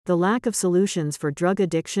The lack of solutions for drug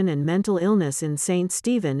addiction and mental illness in St.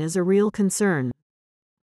 Stephen is a real concern.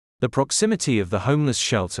 The proximity of the homeless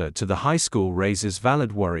shelter to the high school raises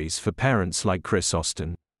valid worries for parents like Chris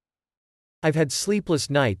Austin. I've had sleepless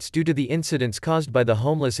nights due to the incidents caused by the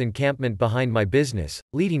homeless encampment behind my business,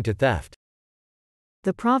 leading to theft.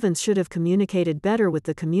 The province should have communicated better with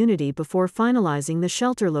the community before finalizing the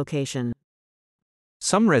shelter location.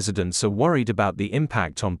 Some residents are worried about the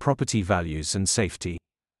impact on property values and safety.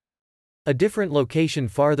 A different location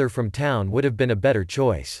farther from town would have been a better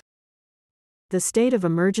choice. The state of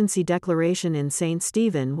emergency declaration in St.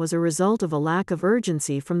 Stephen was a result of a lack of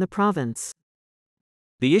urgency from the province.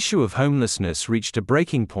 The issue of homelessness reached a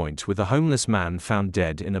breaking point with a homeless man found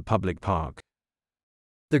dead in a public park.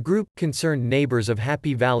 The group, concerned neighbors of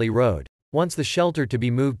Happy Valley Road, wants the shelter to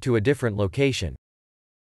be moved to a different location.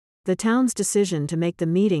 The town's decision to make the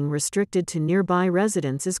meeting restricted to nearby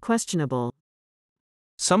residents is questionable.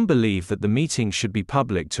 Some believe that the meeting should be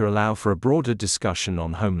public to allow for a broader discussion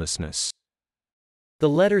on homelessness. The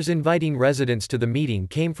letters inviting residents to the meeting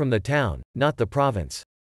came from the town, not the province.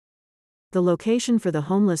 The location for the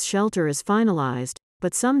homeless shelter is finalized,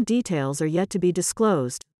 but some details are yet to be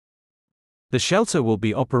disclosed. The shelter will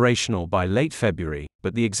be operational by late February,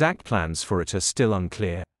 but the exact plans for it are still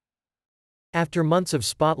unclear. After months of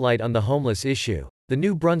spotlight on the homeless issue, the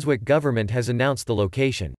New Brunswick government has announced the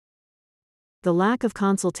location. The lack of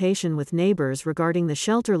consultation with neighbors regarding the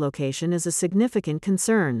shelter location is a significant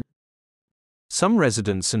concern. Some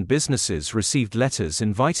residents and businesses received letters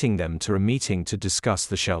inviting them to a meeting to discuss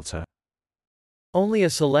the shelter. Only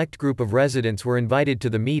a select group of residents were invited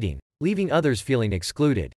to the meeting, leaving others feeling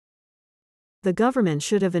excluded. The government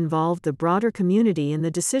should have involved the broader community in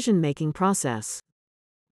the decision-making process.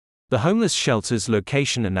 The homeless shelter's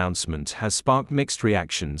location announcement has sparked mixed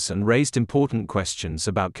reactions and raised important questions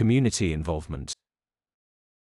about community involvement.